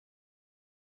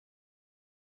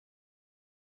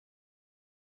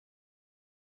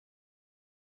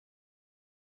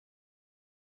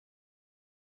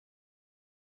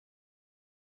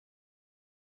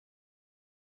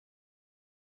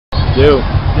Yo.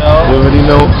 You already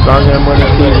know. GrindGangMoney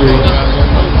TV.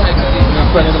 In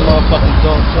front of the motherfucking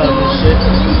DORK club and shit.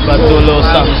 About to do a little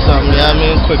something, you know what I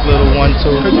mean? Quick little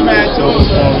 1-2.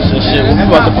 Performance and shit. What we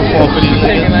about to perform for these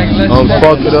niggas?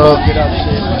 Spark It Up.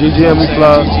 GGM we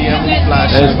fly.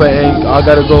 And I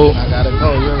gotta go. You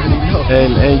already know.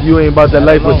 And you ain't about that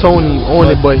life with Tony on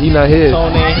it, but he not here.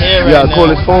 Tony ain't here Yeah, right call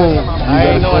now. his phone.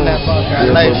 I ain't knowing that about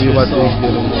that life. We about to So,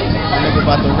 get him. nigga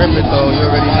about to rip it though. You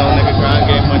already know, nigga.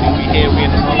 GrindGangMoney. We here. We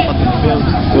in the motherfucking building.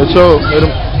 Yo, Cho, hit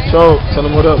him. Cho, tell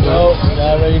him what up, man. Yo,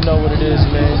 y'all already know what it is,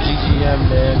 man.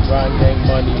 GGM, man.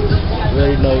 GrindGangMoney. You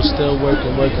already know, still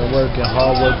working.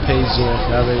 Hard work pays off.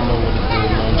 Y'all already know what it is,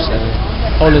 you know what I'm saying?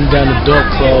 Holding down the DORK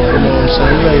club, you know what I'm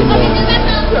saying? You already know,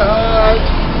 man.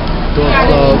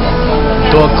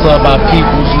 DORK club, our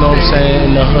peoples, you know what I'm saying?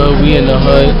 In the hood, we in the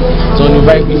hood. It's only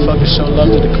right we fucking show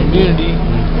love to the community. You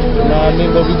know what I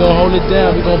mean? But we gonna hold it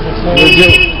down. We gonna perform.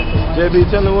 JB,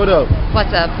 tell him what up.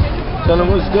 What's up? Tell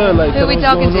him what's good. Like, Who are we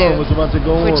talking to? What's about to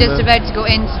go on? We're just about to go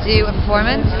in to do a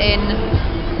performance in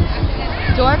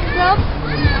DORK Club.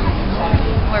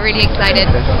 We're really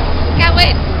excited. Can't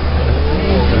wait.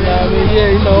 You know what I mean?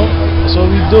 Yeah, you know, that's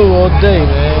what we do all day,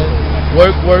 man.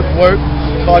 Work.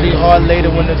 Party hard later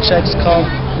when the checks come.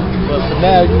 But for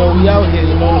now, you know, we out here,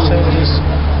 you know what I'm saying? Just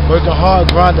working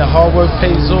hard, grinding. Hard work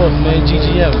pays off, man.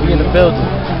 GGM, we in the building.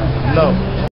 No.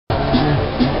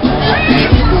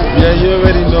 Yeah, you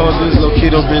already know this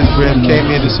Loquito Biz Brim came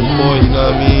here to support, you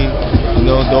know what I mean? You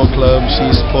know, DORK Club, she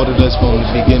supported us from the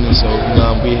beginning, so, you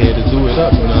know, we here to do it,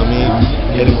 you know what I mean?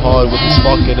 Hit him hard with the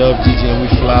Spark It Up, GGM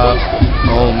we fly,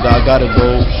 I gotta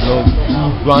go, you know,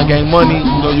 GrindGangMoney,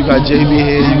 you know, you got JB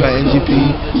here, you got NGP,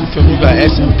 you got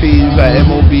SMP, you got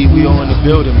MOB, we all in the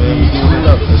building, man, we doing it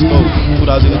up, let's go,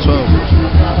 2012.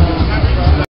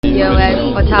 Yo,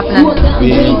 what's happening?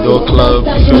 We in DORK Club,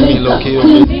 you feel me, Loquito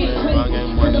Biz Brim.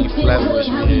 GrindGangMoney, Flatbush,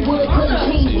 we here.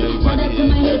 See everybody here,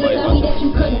 everybody about to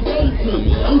perform.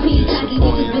 Just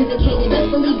supporting.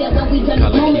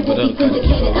 Gotta keep it up, gotta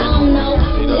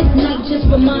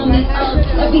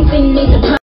keep it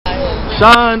up.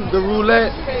 Sean, the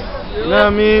roulette, you know what I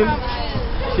mean?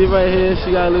 She right here,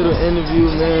 she got a little interview,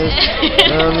 man. You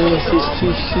know what I mean?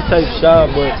 She type shy,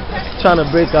 but trying to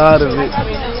break her out of it.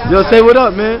 Yo, say what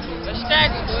up, man.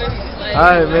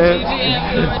 Alright, man.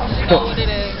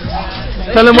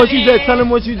 Tell him what you did. Tell him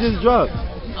what you just dropped.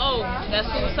 Oh, that's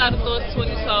Suicidal Thoughts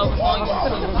 20 songs on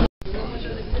YouTube.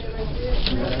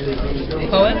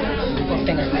 Poet?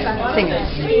 Singer.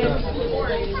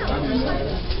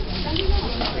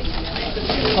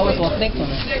 Poets won't think on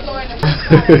it.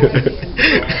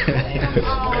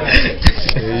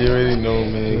 Yeah, you already know,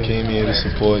 man. Came here to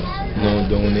support, you know,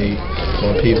 donate.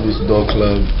 My people's DORK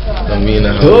Club. Me in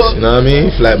the house. You know what I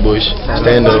mean? Flatbush.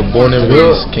 Stand up. Born and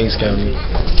raised. Kings County.